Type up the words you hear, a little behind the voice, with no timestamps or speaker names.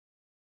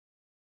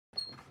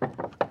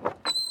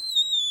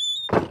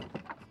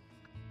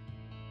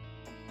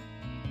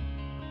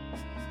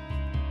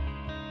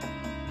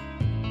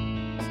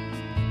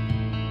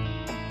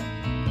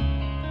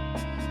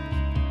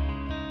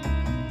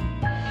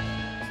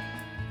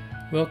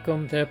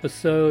Welcome to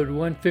episode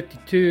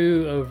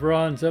 152 of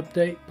Ron's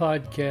Update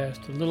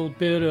Podcast. A little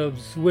bit of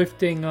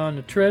Zwifting on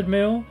the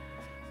treadmill,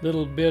 a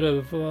little bit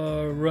of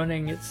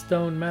running at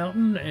Stone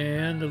Mountain,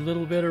 and a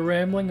little bit of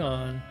rambling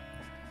on.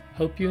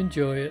 Hope you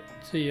enjoy it.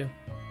 See ya.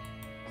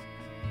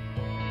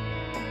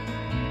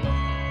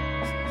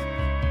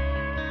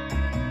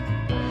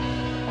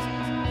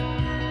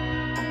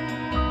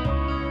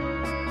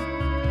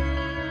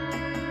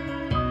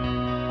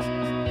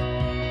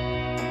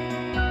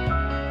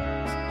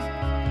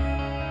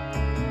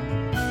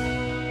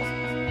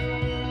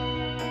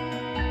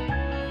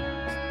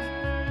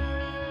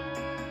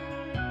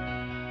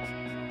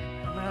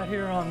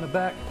 Here on the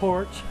back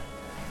porch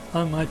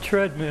on my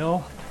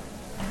treadmill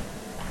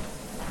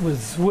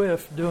with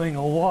Zwift doing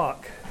a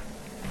walk.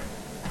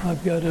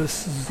 I've got a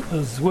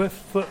Zwift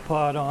foot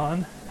pod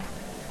on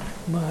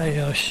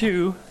my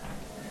shoe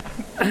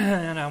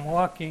and I'm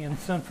walking in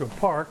Central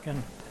Park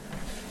in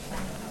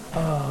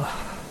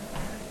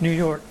New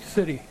York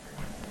City.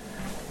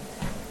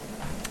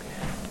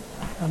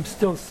 I'm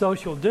still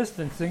social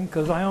distancing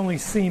because I only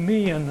see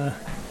me in the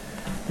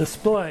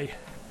display.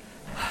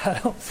 I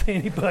don't see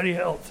anybody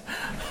else.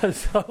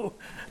 So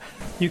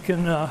you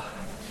can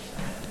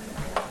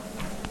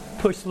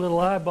push the little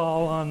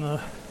eyeball on the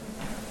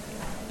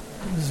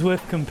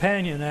Zwift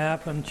Companion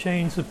app and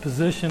change the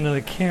position of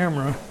the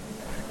camera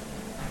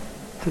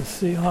to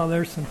see, oh,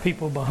 there's some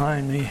people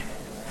behind me.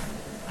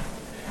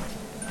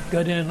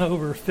 Got in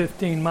over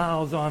 15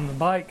 miles on the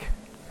bike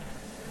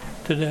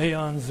today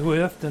on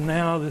Zwift, and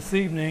now this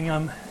evening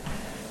I'm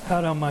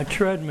out on my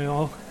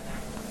treadmill.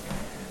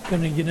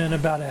 Going to get in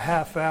about a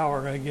half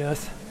hour, I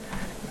guess.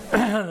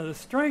 The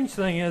strange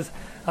thing is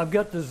I've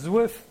got the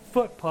Zwift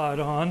foot pod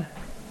on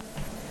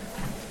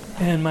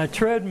and my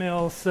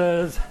treadmill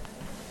says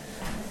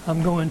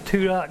I'm going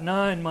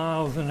 2.9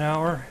 miles an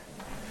hour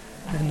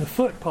and the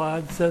foot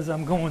pod says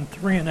I'm going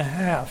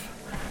 3.5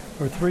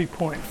 or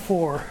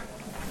 3.4,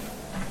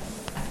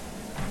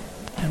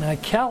 and I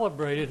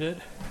calibrated it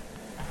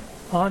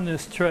on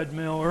this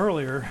treadmill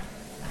earlier,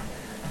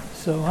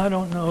 so I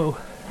don't know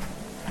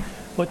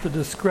what the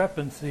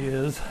discrepancy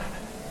is,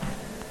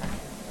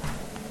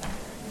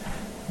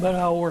 but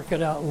I'll work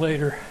it out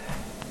later.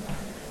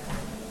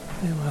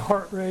 And my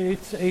heart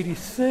rate's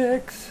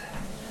 86.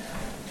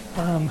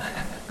 I'm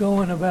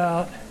going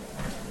about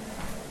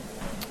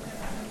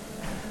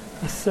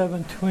a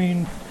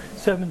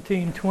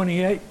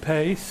 17:28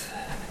 pace.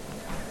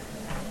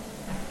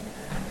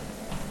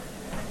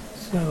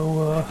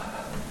 So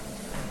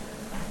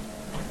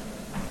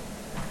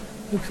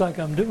looks like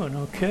I'm doing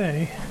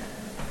okay.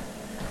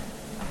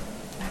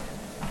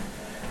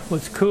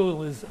 What's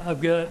cool is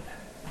I've got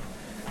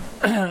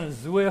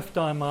Zwift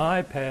on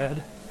my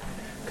iPad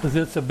because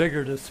it's a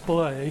bigger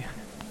display,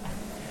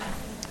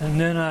 and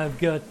then I've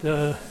got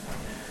the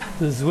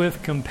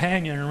Zwift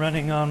Companion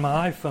running on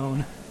my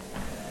iPhone,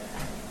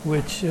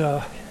 which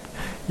you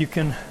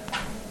can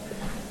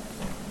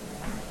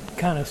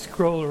kind of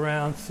scroll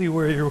around, see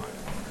where you're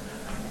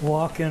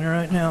walking.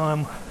 Right now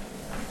I'm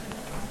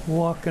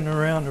walking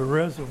around a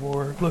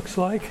reservoir, it looks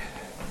like,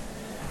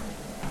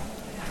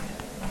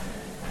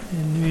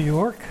 in New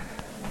York.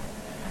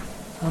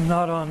 I'm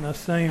not on the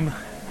same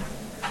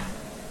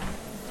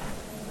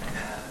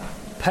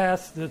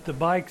path that the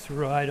bikes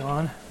ride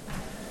on,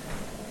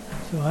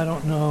 so I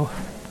don't know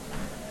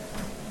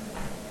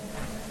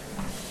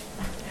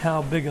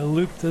how big a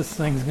loop this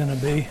thing's going to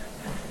be,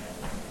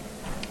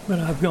 but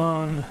I've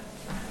gone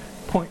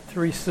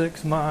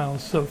 0.36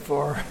 miles so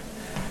far.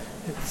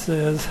 It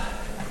says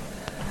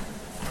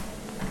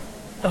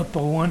up a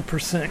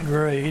 1%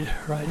 grade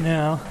right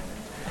now.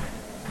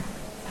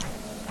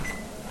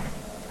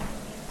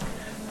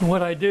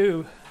 What I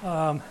do,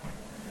 I've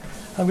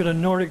got a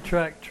Nordic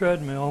Track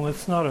treadmill.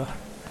 It's not a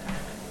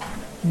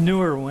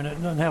newer one.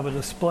 It doesn't have a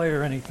display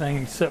or anything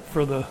except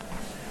for the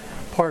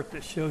part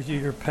that shows you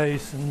your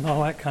pace and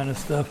all that kind of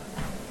stuff.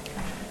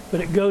 But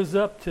it goes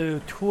up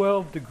to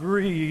 12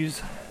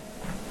 degrees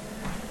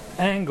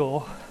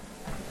angle,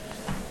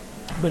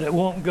 but it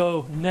won't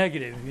go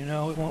negative,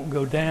 it won't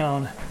go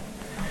down.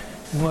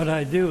 And what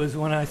I do is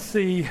when I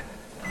see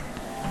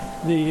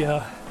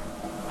the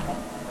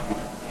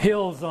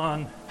hills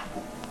on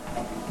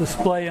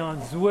display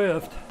on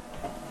Zwift,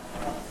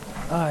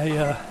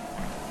 I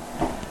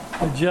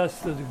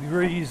adjust the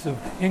degrees of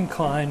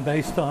incline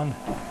based on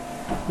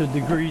the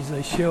degrees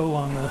they show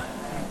on the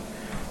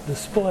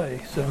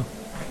display. So,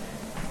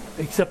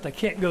 except I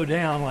can't go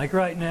down. Like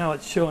right now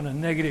it's showing a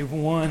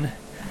 -1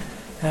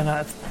 and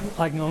I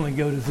can only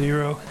go to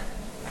 0.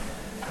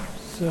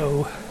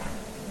 So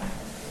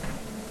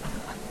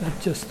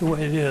that's just the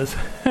way it is.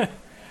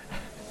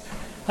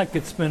 I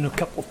could spend a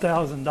couple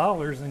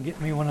 $1,000s and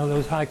get me one of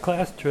those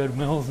high-class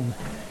treadmills and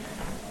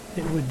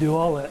it would do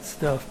all that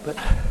stuff, but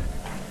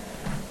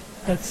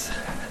that's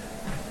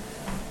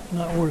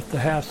not worth the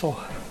hassle.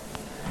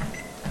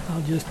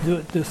 I'll just do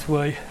it this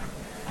way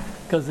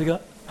because the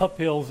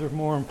uphills are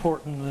more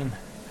important than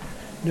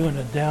doing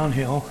a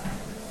downhill.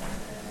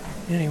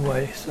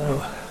 Anyway,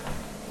 so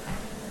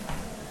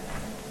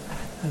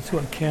That's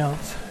what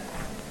counts.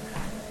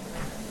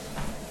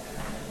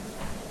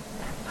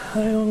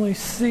 I only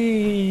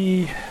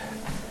see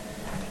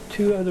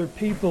 2 other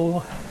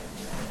people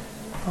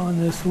on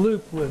this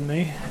loop with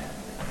me.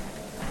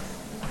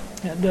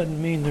 That doesn't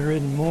mean there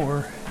isn't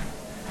more.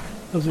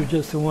 Those are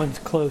just the ones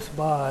close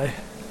by.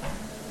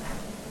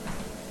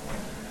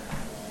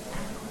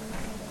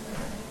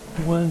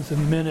 One's a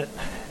minute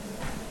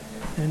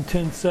and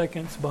 10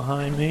 seconds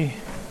behind me.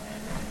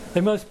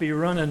 They must be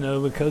running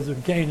though because they're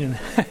gaining.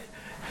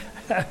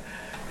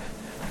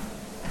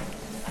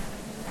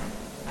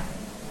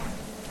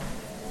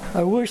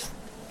 I wish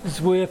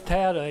Zwift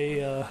had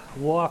a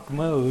walk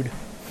mode.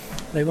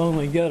 They've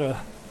only got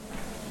a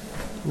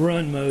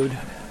run mode.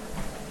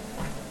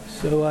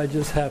 So I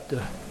just have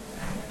to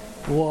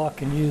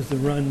walk and use the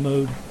run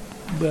mode.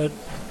 But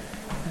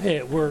hey,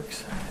 it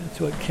works.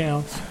 That's what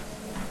counts.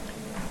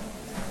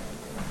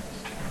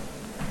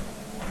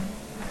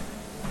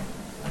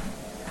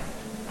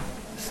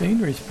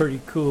 Scenery's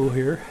pretty cool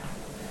here.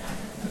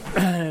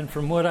 And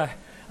from what I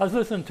was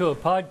listening to a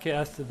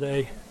podcast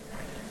today,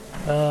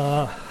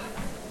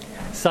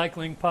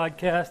 cycling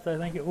podcast, I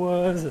think it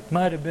was. It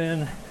might have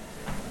been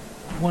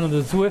one of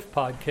the Zwift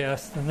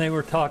podcasts, and they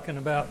were talking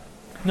about,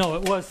 no,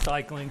 it was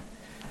cycling.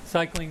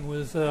 Cycling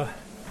was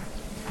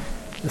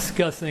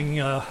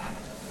discussing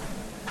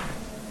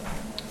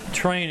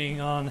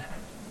training on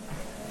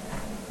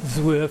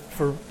Zwift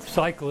for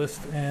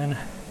cyclists, and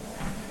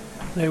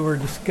they were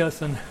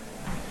discussing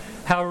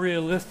how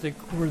realistic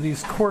were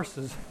these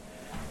courses.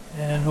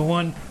 And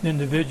one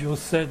individual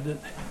said that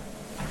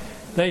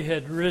they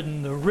had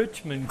ridden the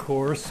Richmond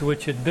course,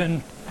 which had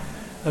been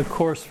a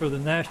course for the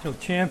national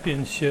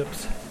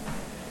championships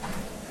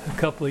a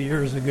couple of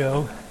years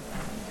ago.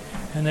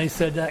 And they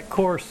said that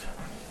course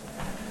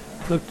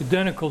looked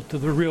identical to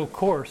the real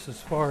course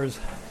as far as,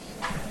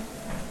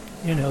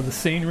 you know, the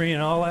scenery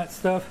and all that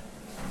stuff.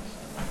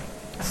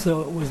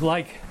 So it was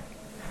like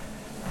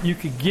you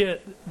could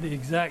get the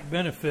exact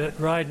benefit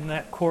riding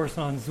that course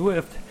on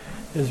Zwift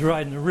as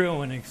riding the real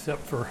one,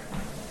 except for,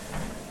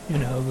 you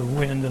know, the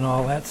wind and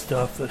all that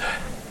stuff that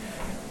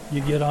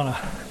you get on a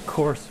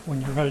course when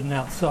you're riding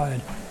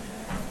outside,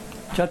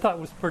 which I thought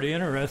was pretty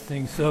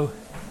interesting. So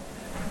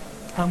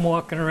I'm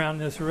walking around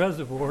this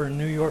reservoir in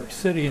New York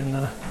City in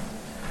the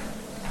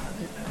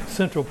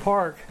Central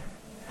Park.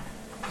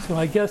 So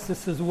I guess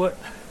this is what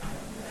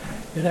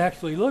it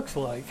actually looks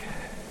like,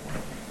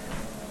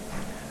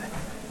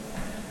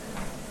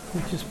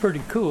 which is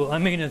pretty cool. I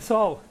mean, it's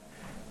all,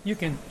 you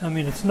can, I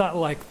mean, it's not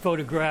like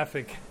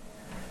photographic,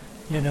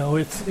 you know,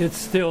 it's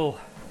still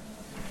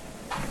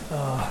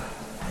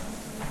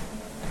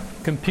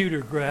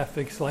computer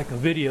graphics, like a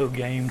video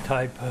game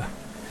type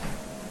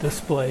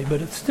display,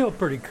 but it's still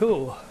pretty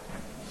cool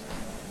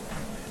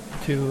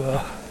to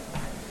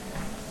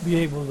be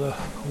able to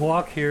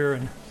walk here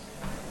and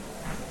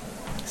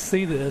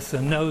see this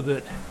and know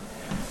that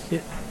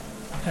it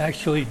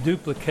actually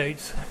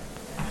duplicates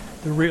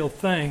the real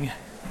thing,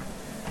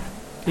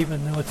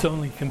 even though it's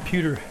only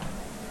computer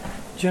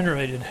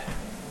generated.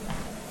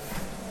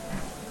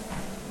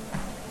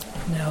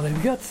 Now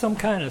they've got some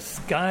kind of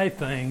sky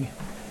thing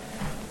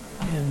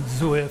in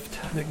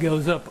Zwift that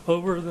goes up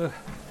over the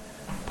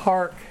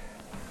park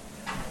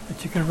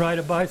that you can ride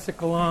a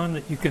bicycle on,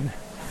 that you can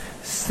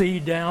see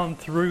down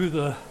through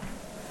the,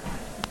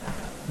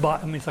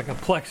 I mean, it's like a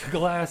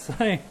plexiglass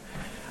thing.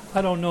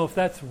 I don't know if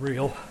that's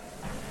real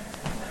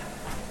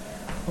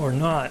or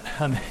not.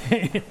 I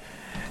mean,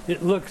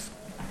 it looks,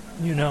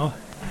 you know,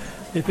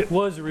 if it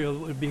was real, it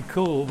would be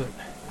cool, but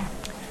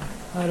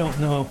I don't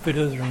know if it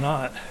is or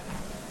not.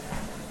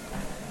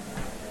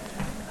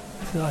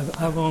 So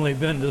I've only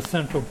been to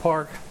Central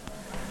Park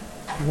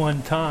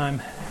one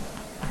time.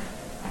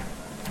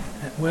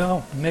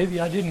 Well, maybe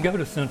I didn't go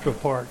to Central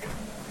Park.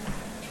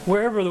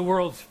 Wherever the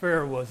World's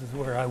Fair was is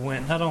where I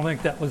went. I don't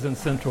think that was in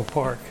Central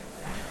Park.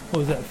 What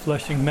was that,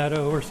 Flushing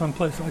Meadow or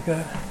someplace like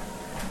that?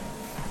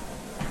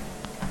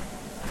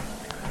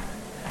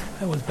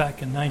 That was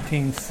back in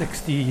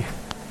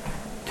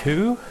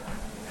 1962,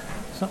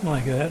 something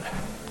like that.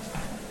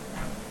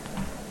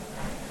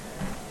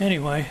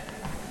 Anyway,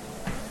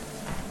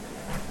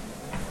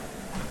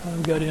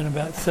 I've got in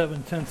about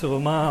 7/10 of a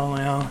mile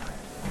now.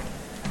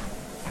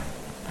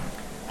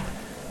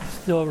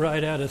 Still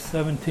right at a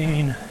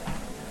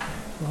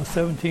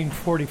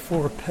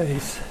 1744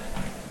 pace.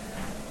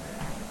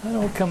 I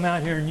don't come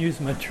out here and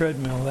use my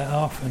treadmill that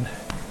often.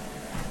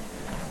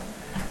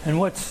 And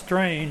what's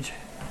strange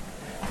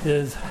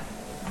is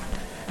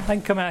I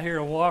can come out here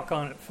and walk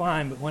on it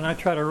fine, but when I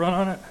try to run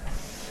on it,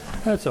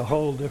 that's a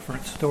whole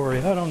different story.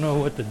 I don't know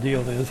what the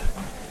deal is.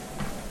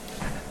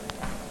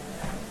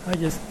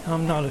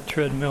 I'm not a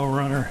treadmill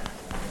runner.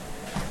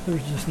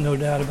 There's just no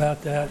doubt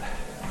about that.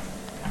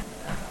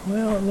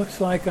 Well, it looks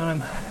like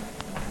I'm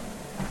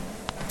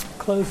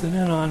closing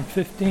in on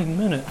 15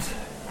 minutes.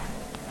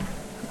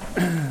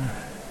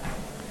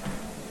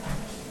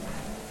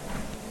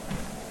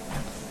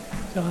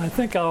 So I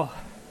think I'll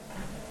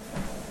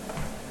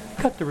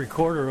cut the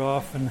recorder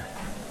off and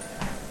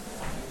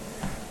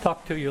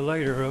Talk to you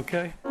later,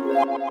 okay?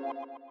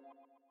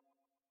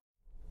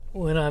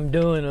 When I'm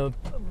doing a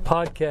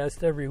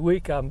podcast every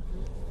week, I'm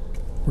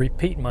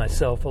repeating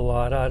myself a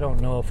lot. I don't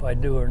know if I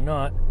do or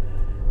not.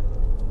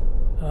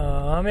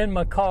 I'm in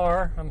my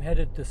car. I'm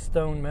headed to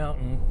Stone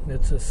Mountain.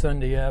 It's a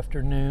Sunday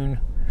afternoon,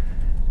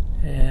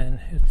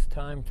 and it's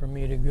time for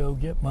me to go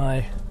get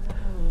my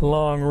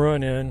long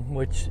run in,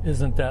 which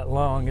isn't that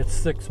long. It's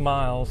 6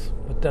 miles,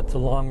 but that's a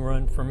long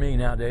run for me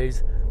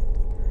nowadays.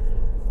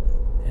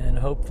 And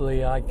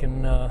hopefully I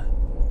can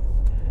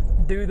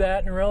do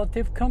that in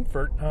relative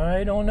comfort.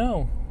 I don't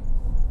know.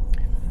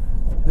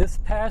 This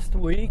past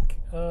week,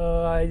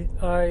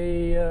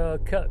 I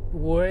cut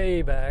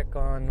way back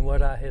on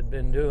what I had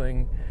been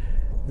doing.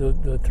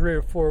 The 3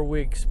 or 4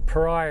 weeks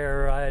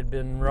prior, I had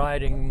been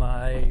riding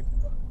my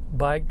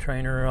bike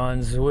trainer on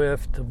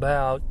Zwift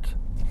about,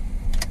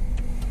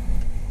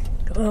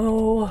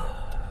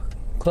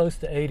 close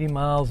to 80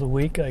 miles a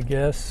week, I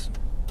guess,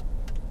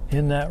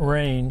 in that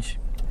range.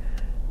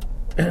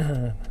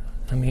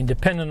 I mean,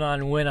 depending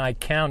on when I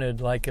counted,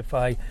 like if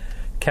I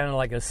counted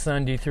like a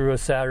Sunday through a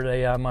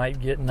Saturday, I might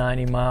get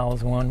 90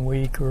 miles one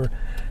week, or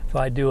if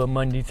I do a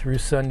Monday through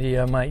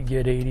Sunday, I might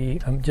get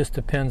 80. It just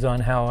depends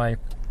on how I,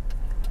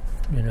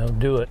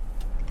 do it.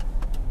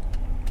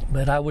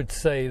 But I would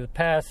say the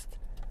past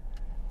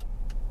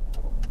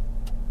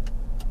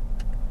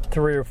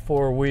 3 or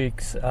 4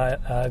 weeks,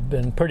 I've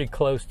been pretty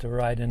close to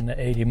right in the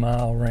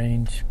 80-mile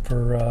range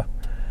for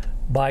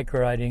bike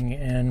riding,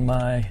 and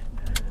my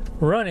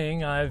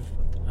running, I've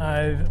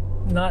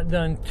not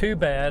done too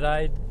bad.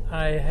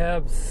 I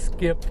have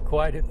skipped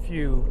quite a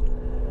few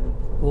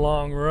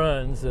long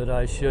runs that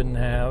I shouldn't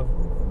have,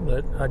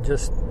 but I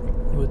just,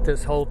 with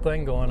this whole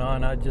thing going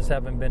on, I just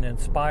haven't been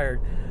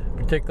inspired,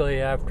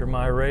 particularly after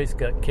my race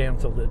got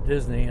canceled at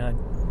Disney.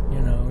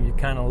 You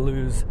kind of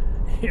lose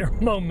your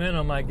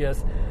momentum, I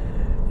guess.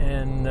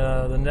 And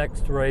the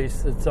next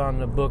race that's on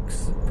the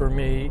books for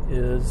me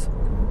is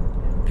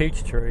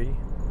Peachtree,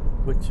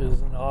 which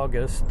is in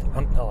August.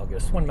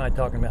 What am I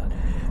talking about?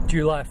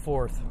 July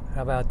 4th.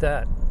 How about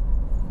that?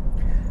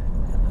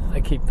 I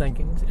keep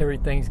thinking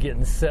everything's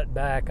getting set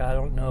back. I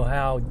don't know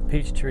how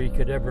Peachtree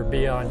could ever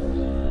be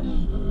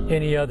on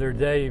any other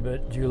day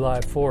but July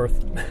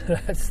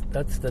 4th.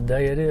 That's the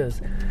day it is.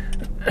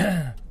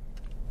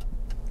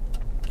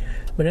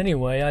 But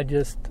anyway, I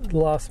just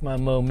lost my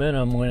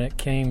momentum when it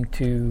came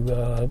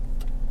to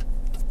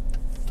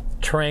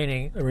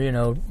training,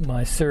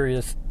 my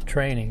serious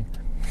training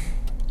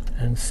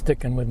and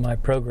sticking with my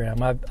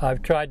program.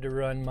 I've tried to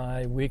run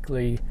my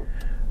weekly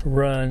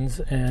runs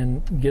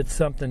and get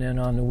something in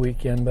on the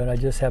weekend, but I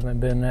just haven't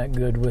been that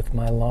good with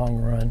my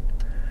long run.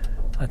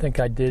 I think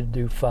I did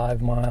do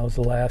 5 miles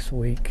last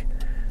week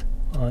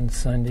on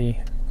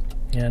Sunday,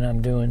 and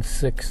I'm doing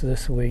 6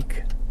 this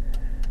week.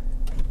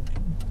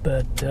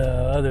 But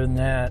other than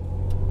that,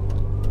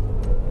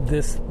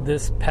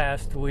 this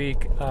past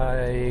week,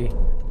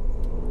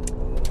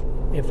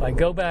 if I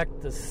go back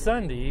to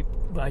Sunday,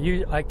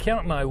 I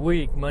count my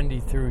week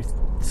Monday through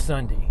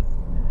Sunday.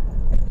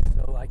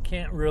 So I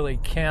can't really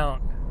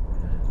count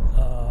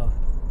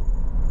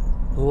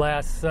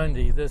last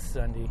Sunday, this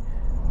Sunday.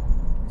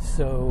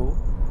 So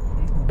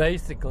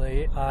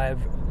basically,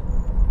 I've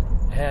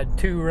had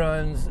 2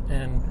 runs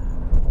and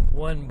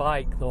 1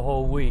 bike the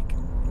whole week.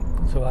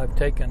 So I've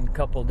taken a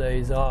couple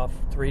days off,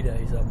 3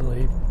 days, I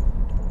believe.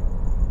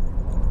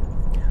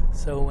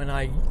 So when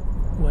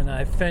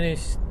I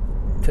finish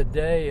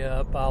today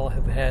up, I'll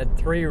have had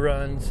 3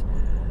 runs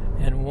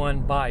and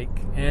 1 bike.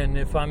 And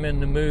if I'm in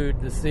the mood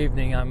this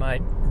evening, I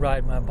might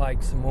ride my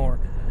bike some more,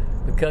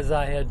 because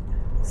I had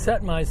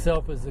set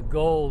myself as a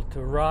goal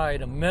to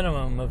ride a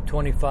minimum of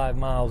 25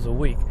 miles a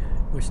week,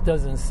 which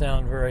doesn't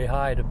sound very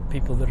high to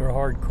people that are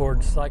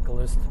hardcore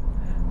cyclists,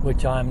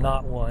 which I'm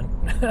not one.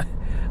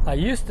 I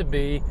used to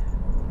be.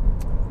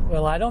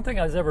 Well, I don't think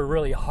I was ever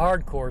really a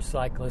hardcore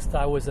cyclist.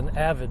 I was an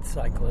avid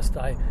cyclist.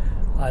 I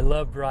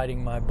loved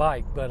riding my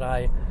bike, but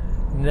I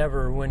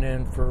never went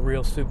in for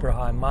real super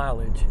high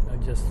mileage. I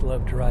just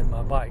loved to ride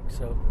my bike.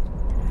 So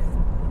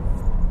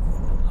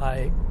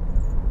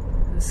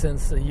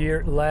since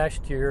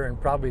last year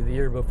and probably the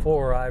year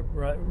before, I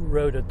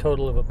rode a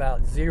total of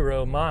about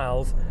 0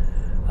 miles.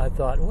 I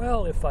thought,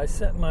 well, if I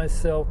set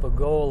myself a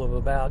goal of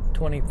about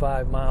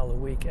 25 mile a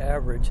week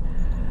average,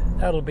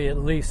 that'll be at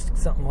least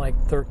something like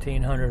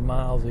 1,300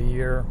 miles a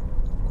year,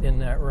 in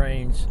that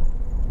range,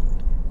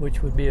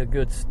 which would be a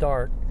good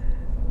start.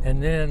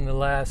 And then the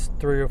last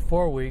 3 or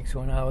 4 weeks,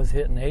 when I was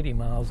hitting 80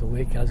 miles a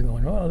week, I was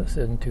going, oh, this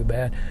isn't too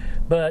bad.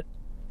 But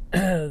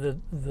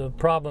the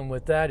problem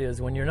with that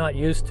is when you're not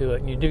used to it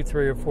and you do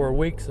 3 or 4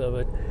 weeks of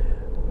it,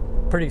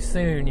 pretty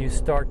soon you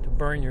start to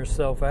burn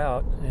yourself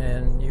out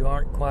and you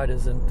aren't quite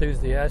as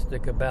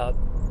enthusiastic about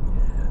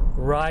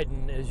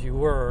riding as you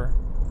were.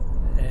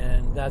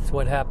 And that's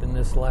what happened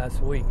this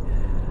last week.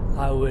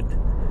 I would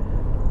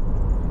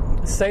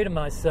say to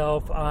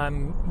myself,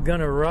 I'm going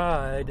to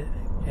ride,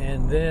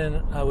 and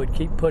then I would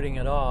keep putting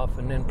it off,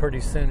 and then pretty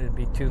soon it'd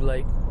be too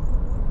late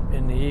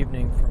in the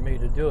evening for me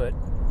to do it.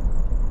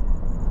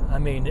 I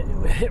mean,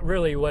 it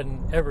really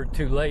wasn't ever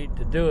too late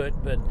to do it,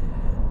 but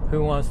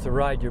who wants to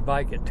ride your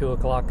bike at 2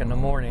 o'clock in the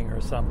morning or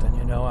something,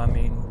 you know? I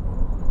mean,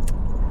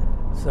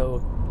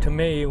 so to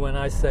me, when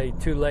I say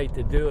too late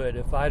to do it,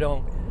 if I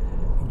don't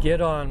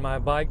get on my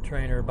bike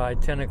trainer by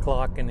 10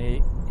 o'clock in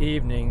the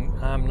evening,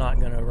 I'm not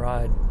going to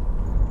ride,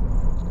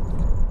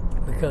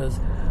 because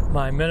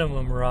my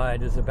minimum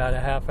ride is about a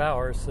half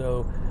hour.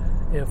 So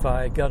if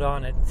I got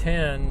on at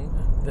 10,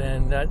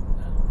 then that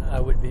I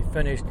would be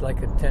finished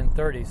like at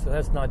 10:30, so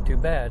that's not too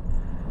bad.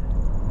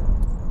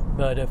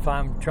 But if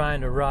I'm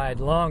trying to ride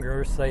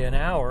longer, say an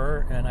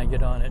hour, and I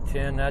get on at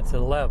 10, that's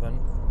 11.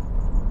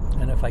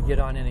 And if I get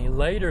on any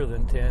later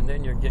than 10,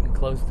 then you're getting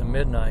close to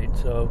midnight.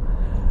 So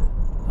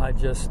I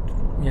just,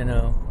 you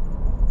know,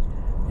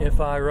 if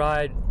I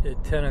ride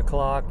at 10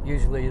 o'clock,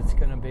 usually it's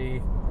going to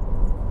be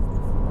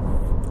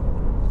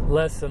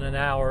less than an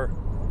hour,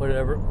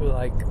 whatever.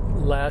 Like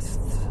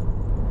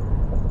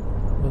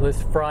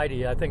this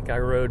Friday, I think I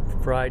rode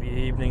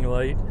Friday evening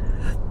late,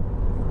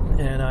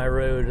 and I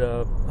rode,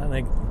 I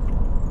think,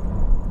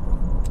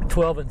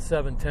 12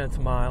 7/10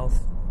 miles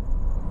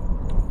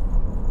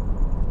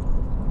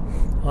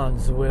on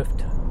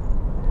Zwift.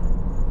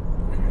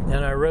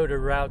 And I rode a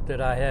route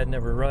that I had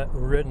never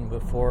ridden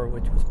before,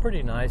 which was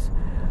pretty nice,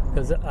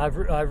 because I've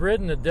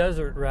ridden the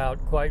desert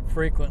route quite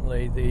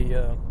frequently.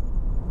 I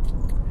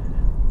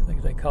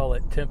think they call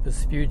it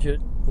Tempus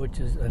Fugit, which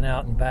is an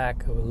out and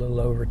back of a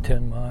little over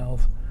 10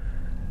 miles.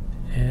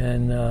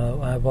 And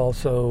I've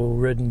also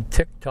ridden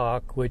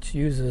TikTok, which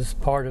uses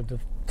part of the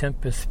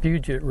Tempus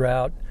Fugit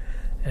route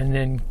and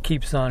then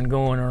keeps on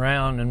going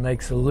around and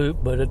makes a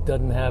loop, but it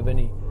doesn't have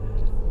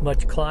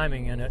much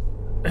climbing in it.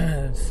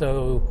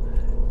 So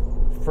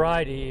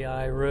Friday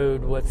I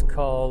rode what's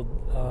called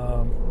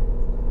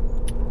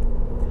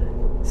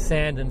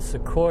Sand and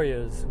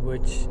Sequoias,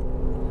 which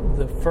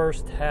the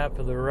first half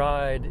of the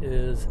ride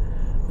is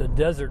the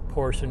desert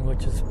portion,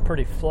 which is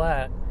pretty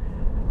flat,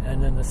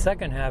 and then the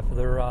second half of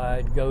the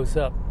ride goes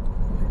up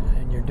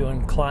and you're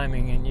doing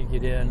climbing, and you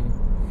get in.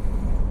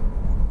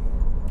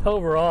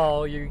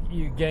 Overall,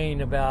 you gain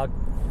about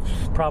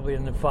probably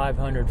in the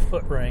 500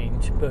 foot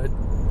range, but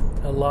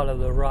a lot of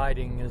the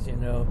riding is,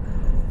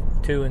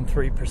 2 and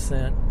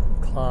 3%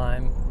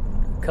 climb,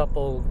 a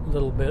couple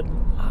little bit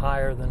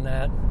higher than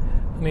that.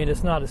 I mean,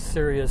 it's not a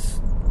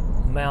serious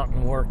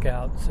mountain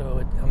workout, so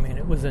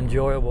it was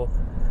enjoyable.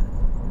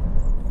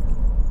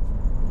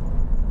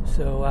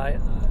 So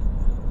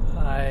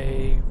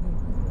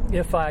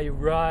if I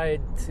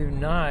ride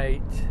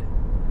tonight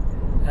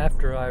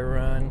after I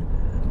run,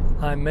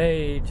 I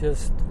may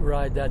just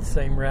ride that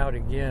same route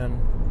again,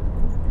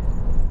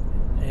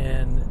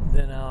 and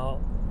then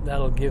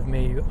that'll give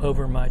me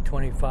over my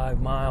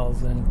 25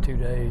 miles in 2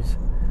 days.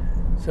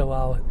 So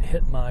I'll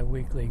hit my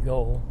weekly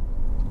goal.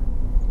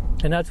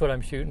 And that's what I'm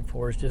shooting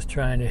for, is just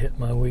trying to hit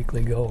my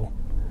weekly goal.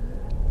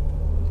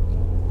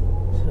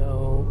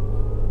 So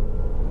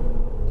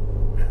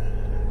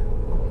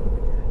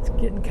it's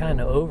getting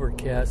kind of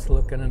overcast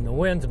looking, and the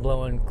wind's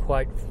blowing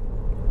quite,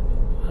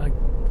 I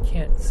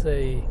can't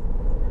say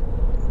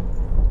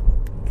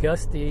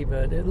gusty,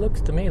 but it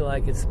looks to me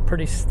like it's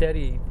pretty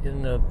steady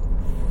in the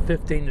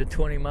 15 to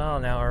 20 mile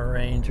an hour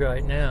range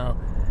right now,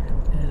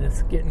 and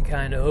it's getting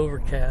kind of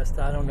overcast.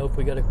 I don't know if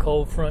we got a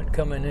cold front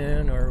coming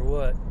in or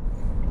what,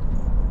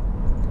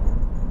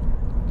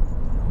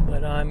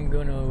 but I'm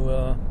going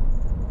to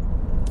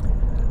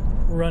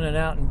run it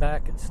out and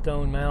back at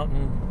Stone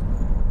Mountain,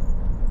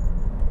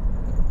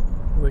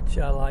 which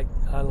I like.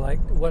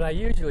 What I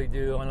usually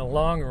do on a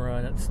long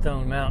run at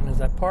Stone Mountain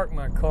is I park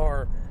my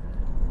car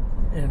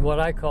in what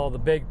I call the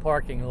big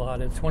parking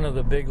lot. It's one of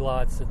the big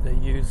lots that they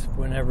use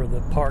whenever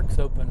the park's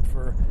open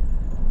for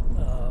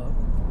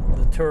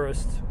the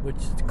tourists, which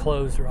is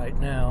closed right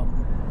now.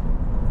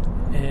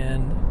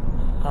 And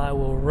I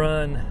will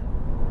run,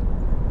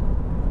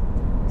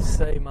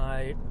 say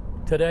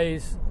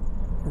today's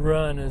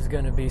run is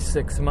going to be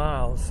 6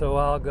 miles, so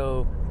I'll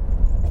go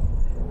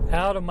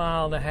out 1.5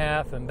 miles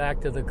and back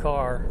to the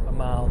car 1.5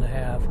 miles,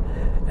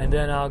 and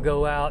then I'll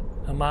go out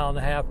 1.5 miles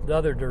the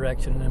other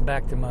direction and then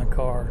back to my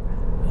car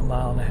 1.5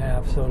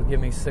 miles, so it'll give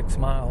me 6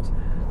 miles.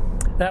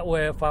 That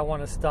way, if I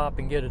want to stop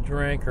and get a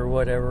drink or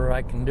whatever,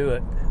 I can do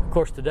it. Of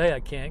course, today I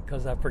can't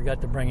because I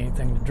forgot to bring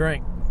anything to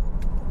drink.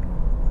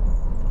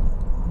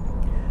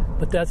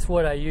 But that's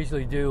what I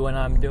usually do when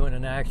I'm doing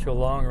an actual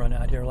long run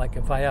out here. Like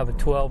if I have a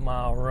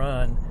 12-mile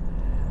run,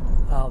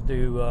 I'll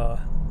do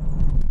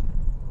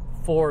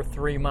 4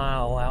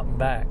 3-mile out and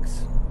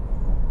backs.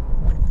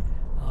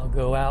 I'll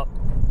go out,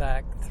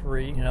 back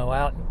 3,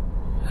 out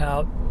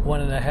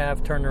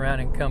 1.5, turn around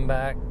and come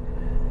back,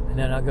 and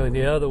then I'll go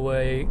the other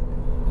way,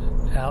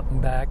 out and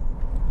back,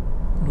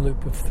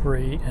 loop of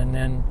 3, and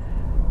then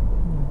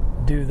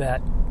do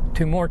that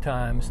 2 more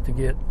times to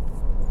get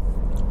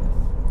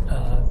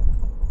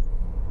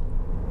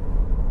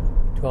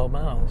 12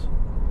 miles.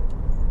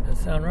 Does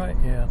that sound right?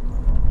 Yeah.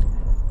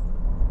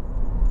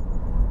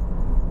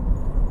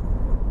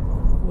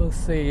 we'll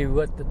see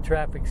what the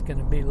traffic's going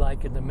to be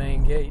like at the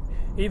main gate.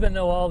 Even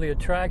though all the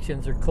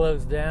attractions are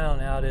closed down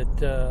out at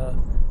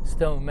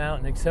Stone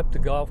Mountain, except the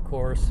golf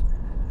course,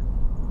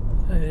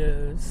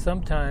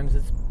 sometimes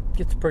it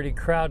gets pretty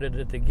crowded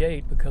at the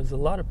gate because a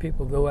lot of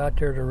people go out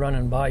there to run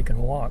and bike and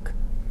walk.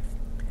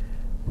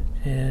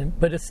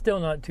 But it's still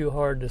not too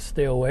hard to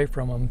stay away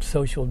from them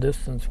social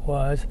distance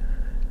wise.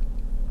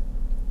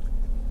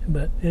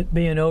 But it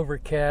being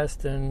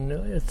overcast and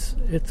it's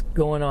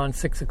going on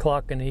 6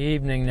 o'clock in the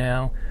evening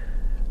now,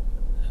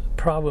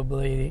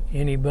 probably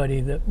anybody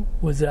that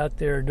was out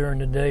there during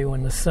the day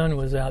when the sun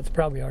was out is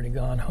probably already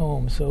gone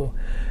home, so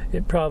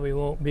it probably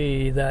won't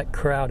be that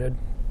crowded.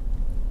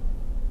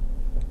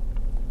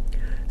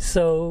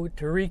 So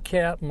to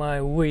recap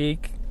my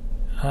week,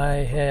 I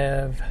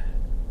have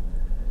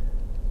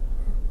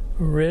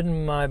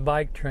ridden my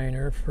bike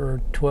trainer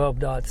for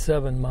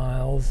 12.7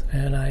 miles,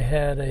 and I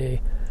had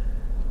a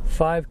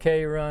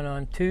 5K run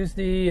on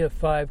Tuesday, a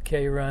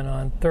 5K run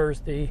on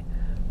Thursday,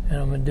 and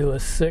I'm going to do a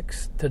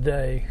 6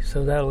 today.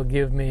 So that'll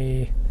give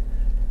me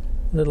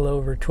a little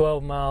over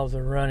 12 miles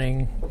of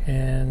running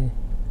and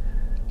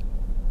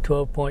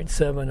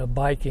 12.7 of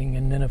biking.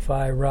 And then if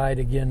I ride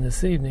again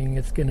this evening,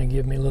 it's going to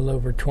give me a little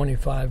over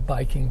 25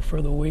 biking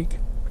for the week,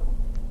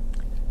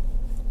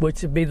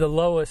 which would be the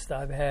lowest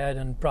I've had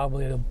in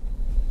probably a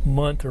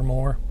month or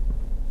more.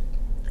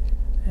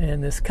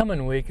 And this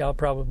coming week I'll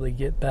probably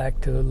get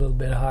back to a little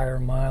bit higher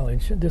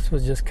mileage. This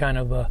was just kind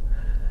of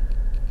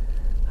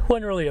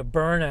wasn't really a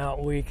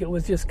burnout week, it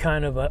was just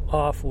kind of an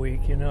off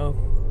week,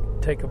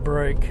 take a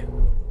break,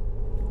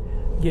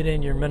 get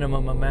in your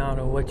minimum amount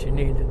of what you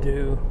need to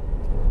do,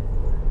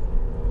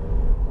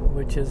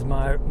 which is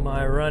my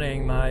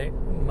running.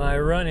 My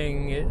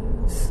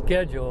running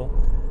schedule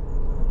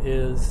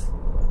is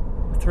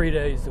 3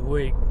 days a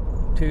week,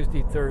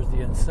 Tuesday, Thursday,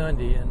 and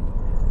Sunday. And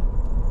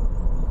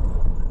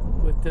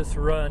with this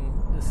run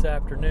this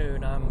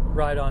afternoon, I'm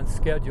right on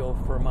schedule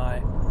for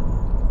my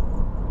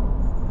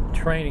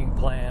training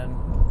plan.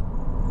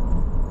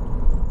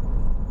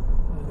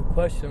 The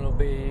question will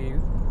be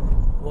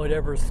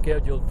whatever's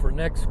scheduled for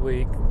next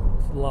week's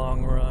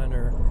long run,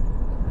 or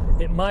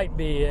it might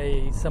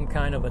be some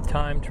kind of a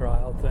time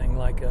trial thing,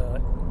 like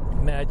a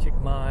Magic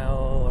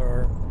Mile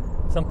or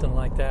something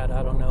like that.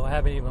 I don't know. I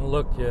haven't even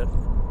looked yet.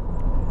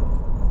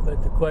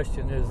 But the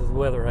question is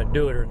whether I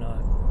do it or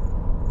not,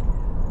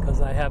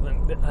 because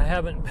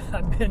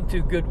I've been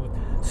too good with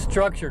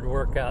structured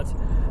workouts.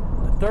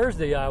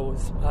 Thursday I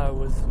was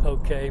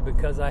okay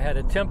because I had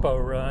a tempo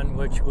run,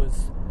 which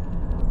was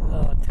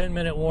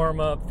 10-minute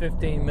warm-up,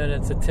 15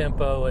 minutes of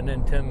tempo, and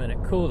then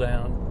 10-minute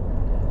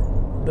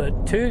cool-down.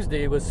 But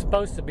Tuesday was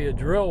supposed to be a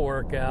drill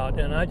workout,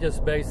 and I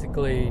just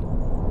basically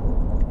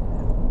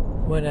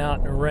went out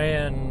and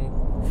ran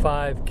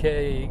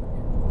 5K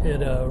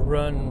at a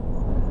run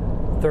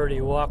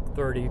 30, walk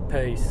 30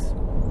 pace.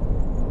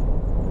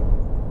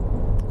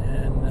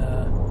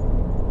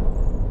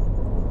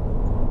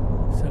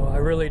 So I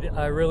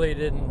really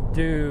didn't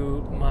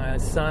do my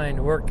assigned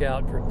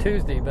workout for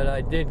Tuesday, but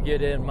I did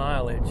get in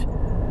mileage,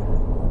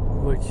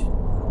 which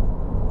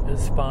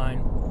is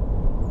fine.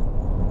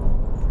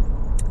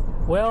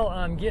 Well,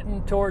 I'm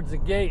getting towards the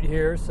gate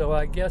here, so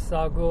I guess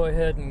I'll go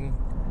ahead and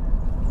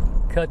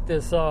cut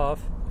this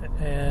off,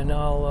 and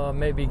I'll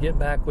maybe get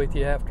back with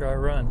you after I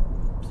run.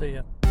 See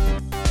ya.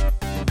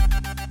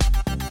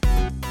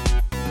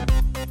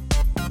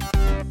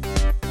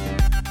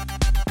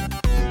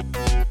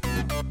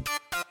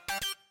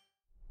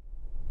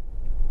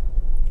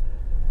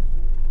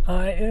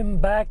 I am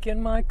back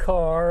in my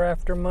car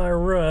after my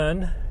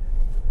run.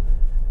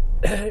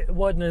 It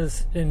wasn't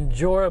as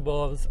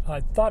enjoyable as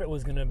I thought it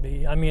was going to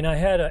be. I mean, I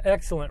had an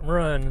excellent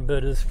run,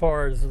 but as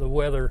far as the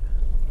weather,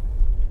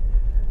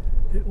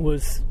 it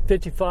was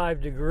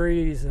 55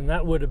 degrees, and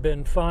that would have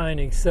been fine,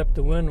 except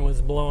the wind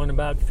was blowing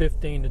about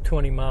 15 to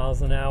 20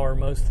 miles an hour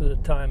most of the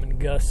time in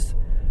gusts,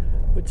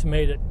 which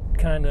made it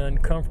kind of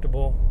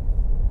uncomfortable.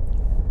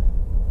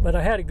 But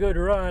I had a good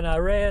run. I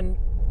ran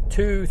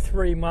 2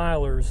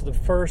 3-milers. The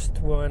first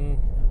one,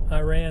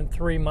 I ran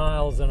 3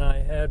 miles, and I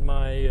had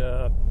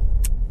my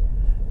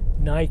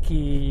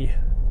Nike,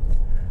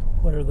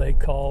 what are they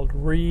called?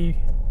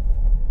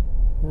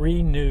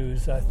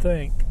 Renews, I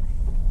think,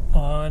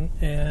 on,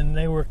 and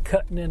they were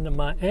cutting into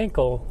my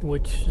ankle,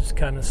 which is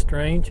kind of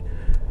strange.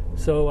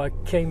 So I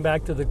came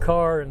back to the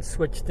car and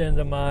switched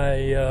into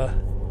my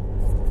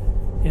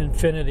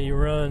Infinity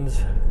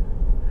runs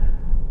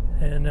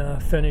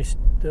and finished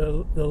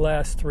the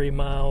last 3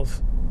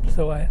 miles.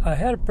 So I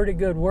had a pretty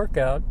good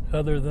workout,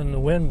 other than the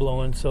wind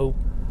blowing so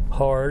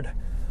hard.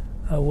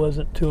 I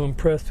wasn't too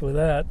impressed with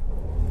that.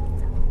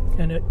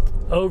 And it's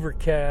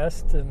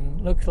overcast and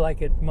looks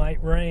like it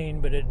might rain,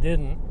 but it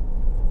didn't.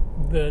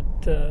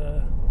 But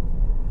the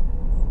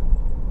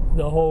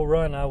whole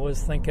run I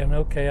was thinking,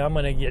 okay, I'm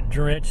going to get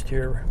drenched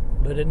here.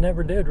 But it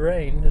never did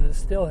rain, and it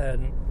still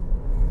hadn't.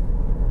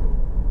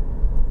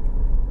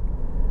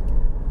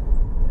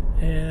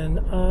 And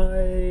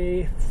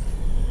I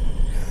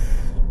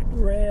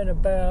ran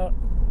about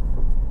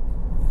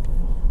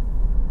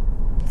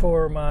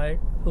for my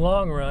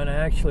long run, I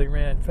actually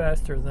ran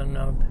faster than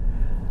I'm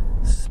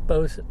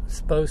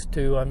supposed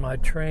to on my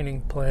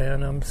training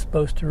plan. I'm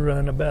supposed to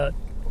run about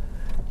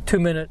 2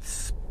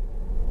 minutes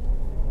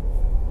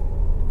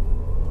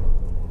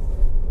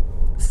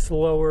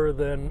slower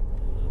than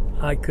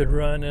I could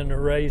run in a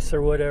race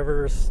or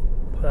whatever.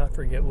 I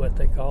forget what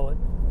they call it.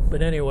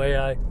 But anyway,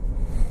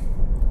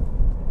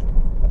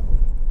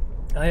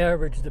 I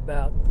averaged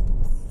about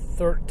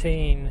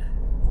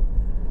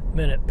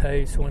 13-minute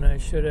pace when I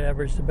should have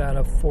averaged about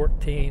a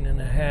 14 and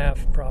a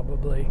half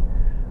probably,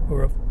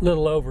 or a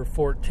little over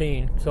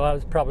 14. So I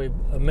was probably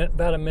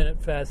about a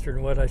minute faster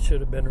than what I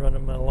should have been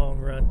running my long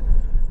run.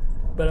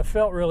 But I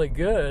felt really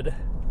good.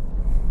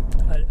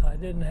 I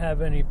didn't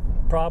have any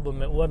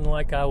problem. It wasn't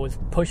like I was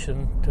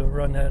pushing to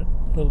run that a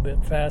little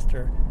bit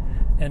faster.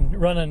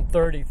 And running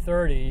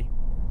 30-30,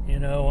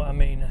 I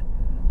mean,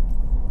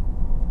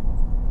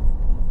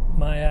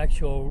 my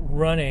actual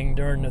running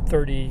during the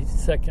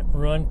 30-second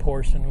run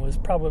portion was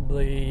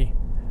probably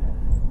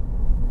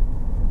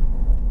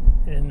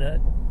in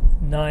the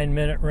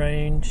 9-minute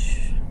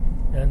range,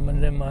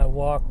 and then my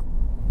walk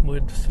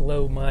would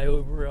slow my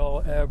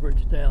overall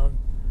average down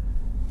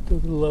to a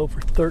little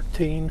over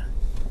 13.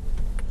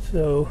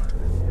 So,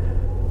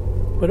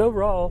 but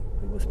overall,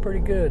 it was pretty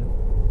good.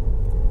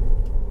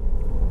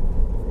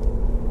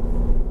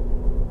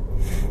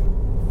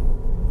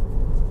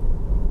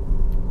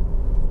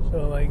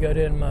 So I got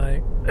in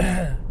my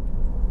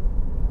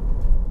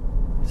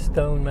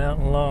Stone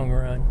Mountain long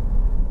run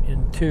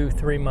in 2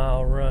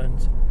 3-mile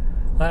runs.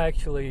 I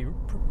actually,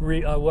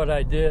 what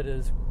I did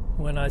is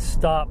when I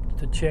stopped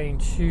to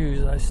change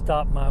shoes, I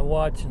stopped my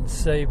watch and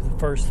saved the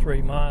first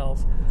 3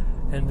 miles.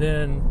 And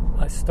then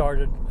I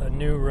started a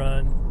new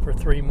run for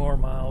 3 more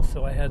miles.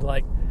 So I had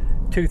like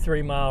 2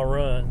 3-mile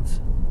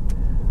runs.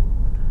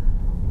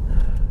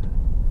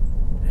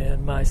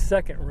 And my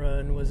second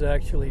run was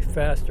actually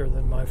faster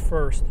than my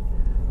first.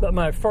 But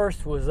my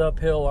first was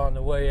uphill on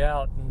the way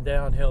out and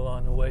downhill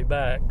on the way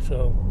back.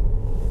 So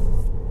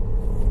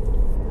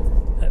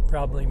that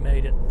probably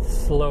made it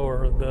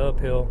slower, the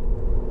uphill.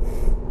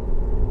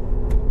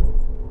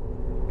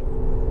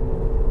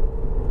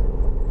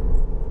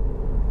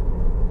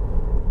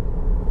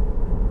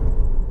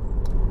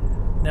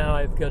 Now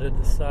I've got to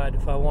decide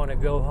if I want to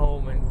go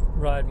home and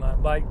ride my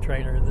bike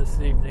trainer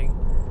this evening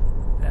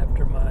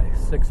after my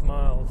 6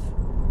 miles.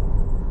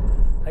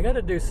 I got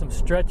to do some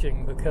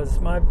stretching because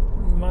my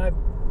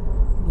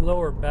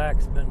lower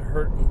back's been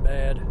hurting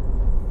bad.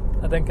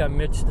 I think I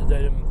mentioned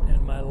it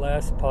in my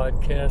last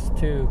podcast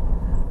too.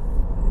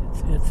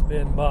 It's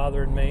been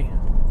bothering me,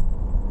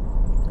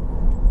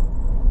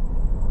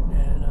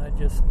 and I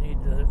just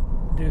need to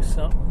do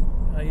something.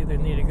 I either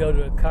need to go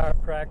to a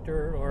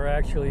chiropractor or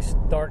actually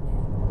start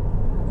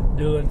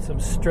doing some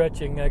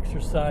stretching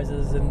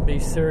exercises and be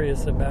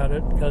serious about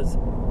it, because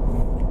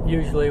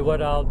usually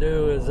what I'll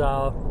do is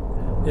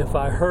if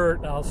I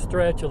hurt, I'll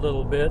stretch a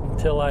little bit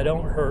until I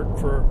don't hurt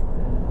for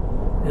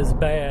as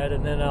bad,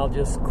 and then I'll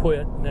just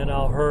quit, and then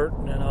I'll hurt,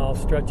 and then I'll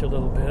stretch a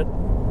little bit,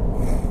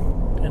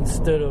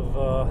 instead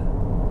of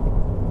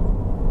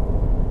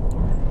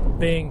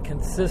being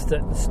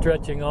consistent and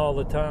stretching all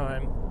the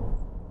time.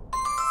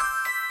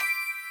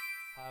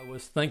 I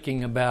was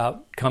thinking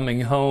about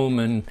coming home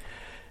and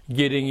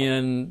getting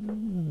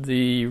in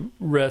the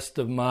rest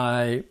of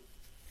my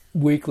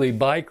weekly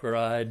bike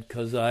ride,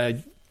 because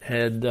I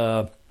had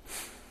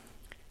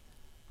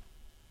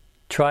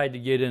tried to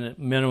get in at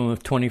minimum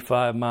of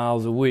 25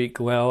 miles a week.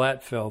 Well,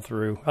 that fell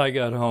through. I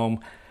got home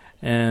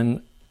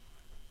and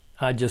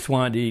I just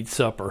wanted to eat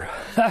supper.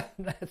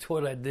 That's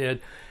what I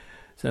did.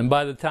 So, and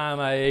by the time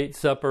I ate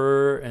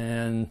supper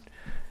and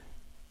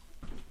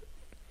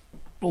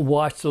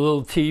watched a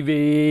little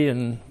TV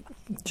and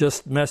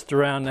just messed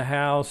around the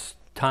house,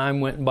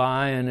 time went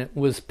by, and it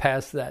was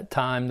past that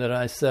time that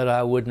I said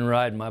I wouldn't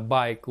ride my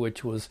bike,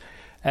 which was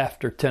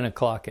after 10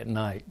 o'clock at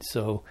night.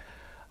 So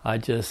I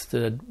just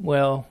said,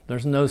 well,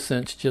 there's no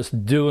sense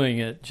just doing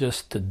it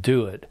just to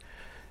do it.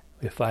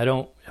 If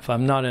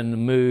I'm not in the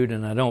mood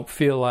and I don't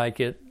feel like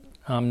it,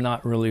 I'm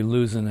not really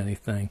losing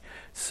anything.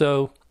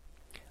 So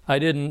I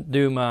didn't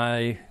do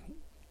my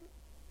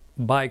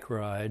bike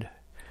ride.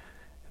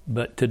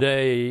 But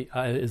today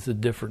is a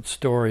different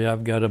story.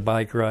 I've got a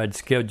bike ride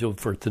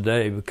scheduled for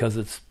today because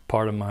it's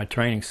part of my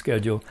training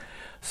schedule.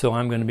 So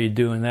I'm going to be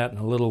doing that in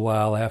a little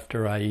while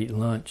after I eat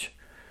lunch.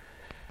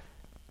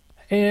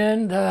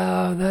 And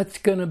that's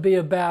going to be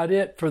about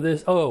it for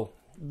this. Oh,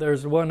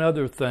 there's one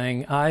other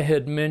thing. I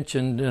had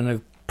mentioned in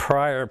a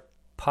prior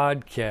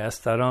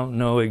podcast, I don't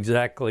know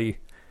exactly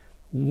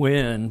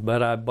when,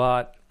 but I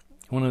bought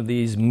one of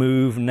these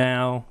Move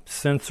Now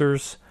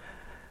sensors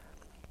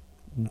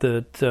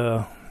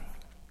that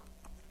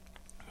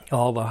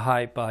all the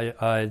hype I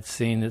had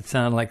seen, it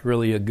sounded like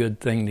really a good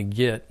thing to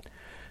get,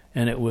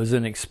 and it was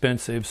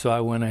inexpensive, so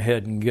I went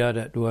ahead and got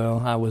it. Well,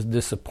 I was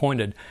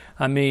disappointed.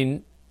 I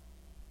mean,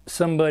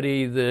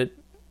 somebody that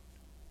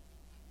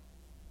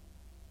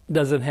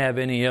doesn't have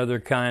any other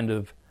kind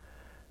of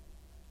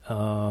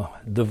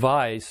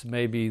device,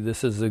 maybe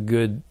this is a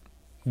good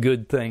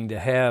good thing to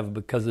have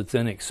because it's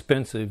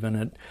inexpensive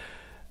and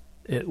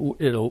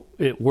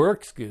it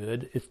works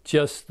good. It's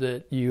just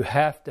that you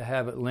have to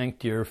have it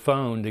linked to your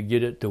phone to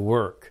get it to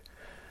work.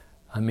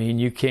 I mean,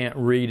 you can't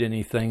read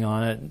anything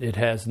on it. It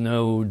has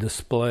no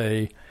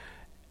display.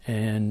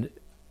 And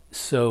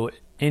so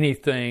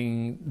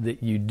anything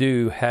that you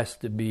do has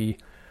to be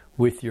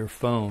with your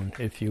phone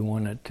if you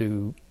want it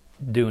to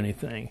do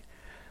anything.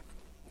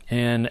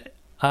 And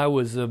I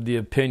was of the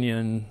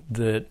opinion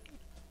that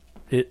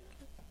it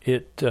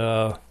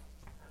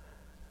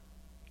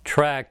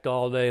tracked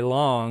all day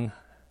long,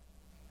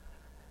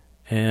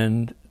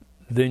 and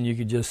then you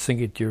could just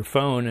sync it to your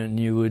phone and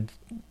you would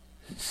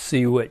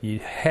see what you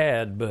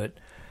had, but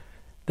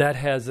that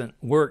hasn't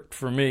worked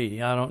for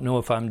me. I don't know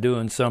if I'm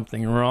doing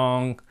something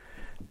wrong.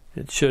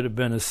 It should have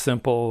been a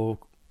simple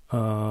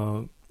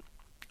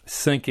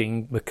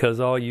syncing, because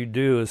all you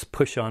do is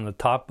push on the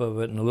top of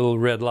it and a little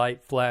red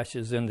light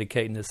flashes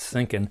indicating it's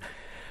syncing.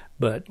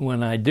 But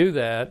when I do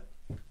that,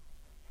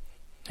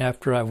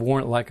 after I've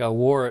worn it like I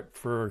wore it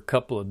for a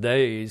couple of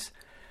days,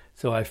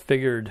 so I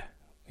figured,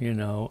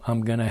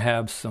 I'm going to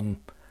have some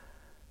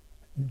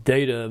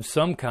data of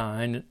some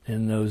kind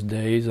in those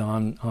days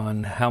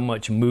on how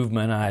much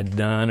movement I had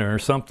done or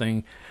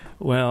something.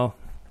 Well,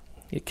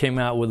 it came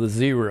out with a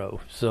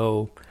 0.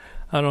 So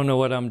I don't know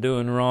what I'm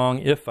doing wrong,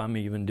 if I'm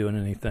even doing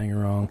anything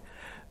wrong.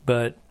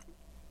 But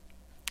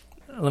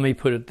let me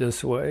put it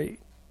this way.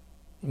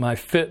 My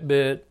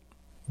Fitbit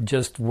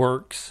just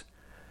works.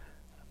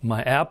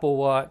 My Apple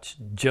Watch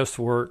just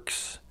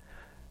works.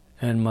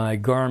 And my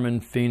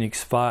Garmin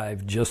Fenix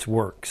 5 just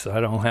works. I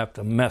don't have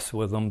to mess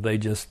with them. They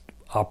just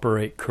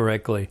operate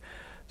correctly.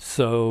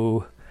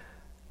 So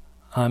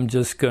I'm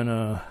just going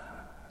to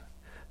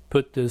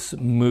put this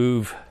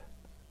Move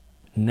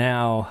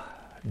Now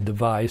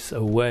device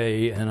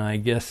away, and I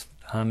guess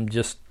I'm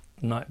just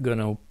not going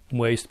to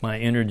waste my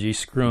energy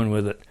screwing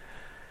with it.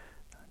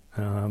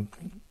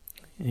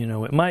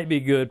 It might be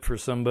good for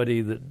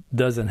somebody that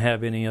doesn't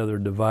have any other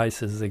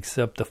devices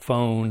except the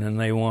phone, and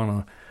they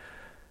want to,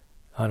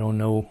 I don't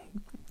know,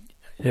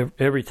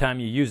 every time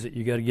you use it,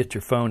 you got to get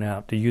your phone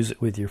out to use it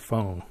with your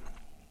phone.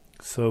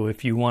 So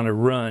if you want to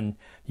run,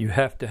 you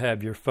have to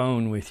have your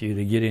phone with you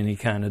to get any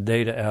kind of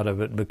data out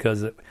of it,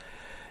 because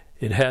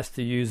it has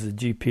to use the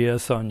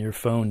GPS on your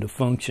phone to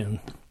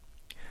function.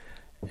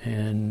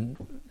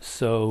 And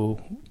so,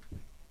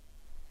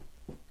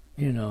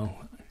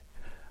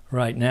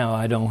 right now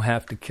I don't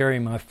have to carry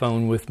my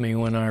phone with me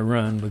when I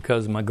run,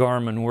 because my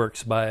Garmin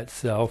works by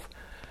itself,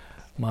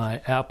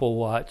 my Apple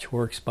Watch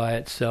works by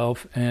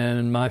itself,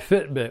 and my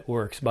Fitbit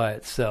works by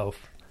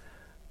itself,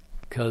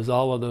 because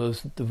all of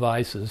those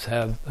devices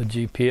have a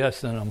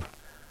GPS in them.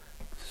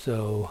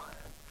 So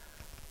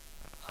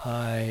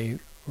I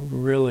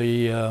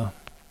really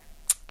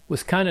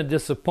was kind of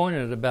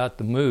disappointed about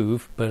the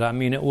Move, but I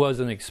mean, it was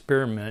an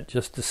experiment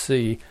just to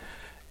see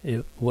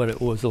what it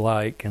was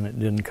like, and it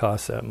didn't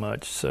cost that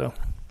much. So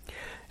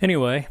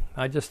anyway,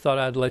 I just thought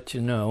I'd let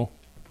you know.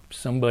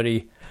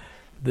 Somebody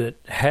that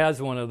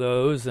has one of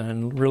those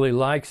and really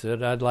likes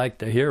it, I'd like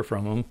to hear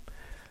from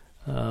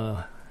them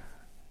and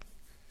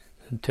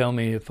tell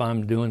me if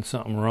I'm doing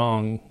something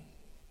wrong.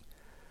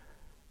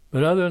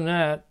 But other than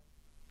that,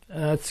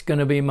 that's going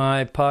to be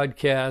my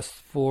podcast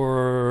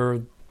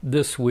for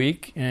this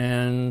week,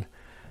 or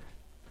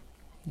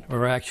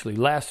actually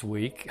last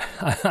week.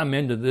 I'm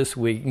into this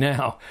week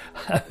now.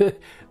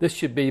 This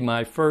should be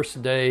my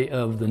first day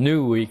of the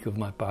new week of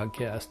my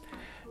podcast,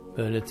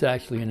 but it's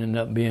actually going to end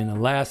up being the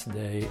last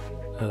day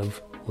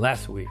of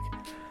last week.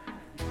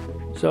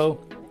 So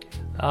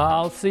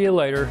I'll see you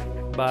later.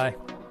 Bye.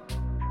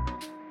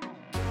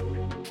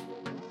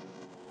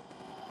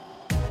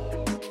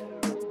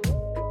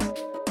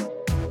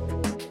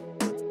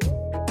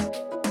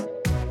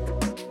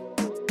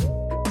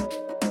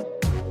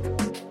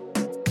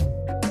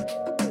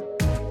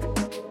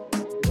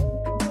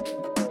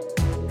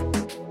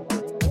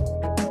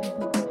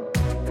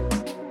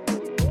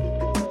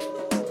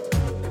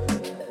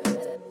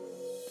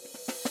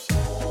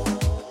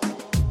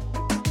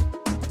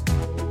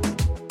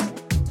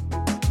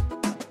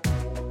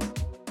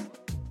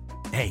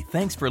 Hey,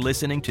 thanks for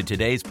listening to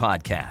today's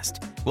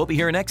podcast. We'll be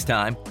here next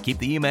time. Keep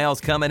the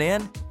emails coming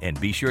in and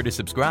be sure to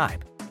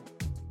subscribe.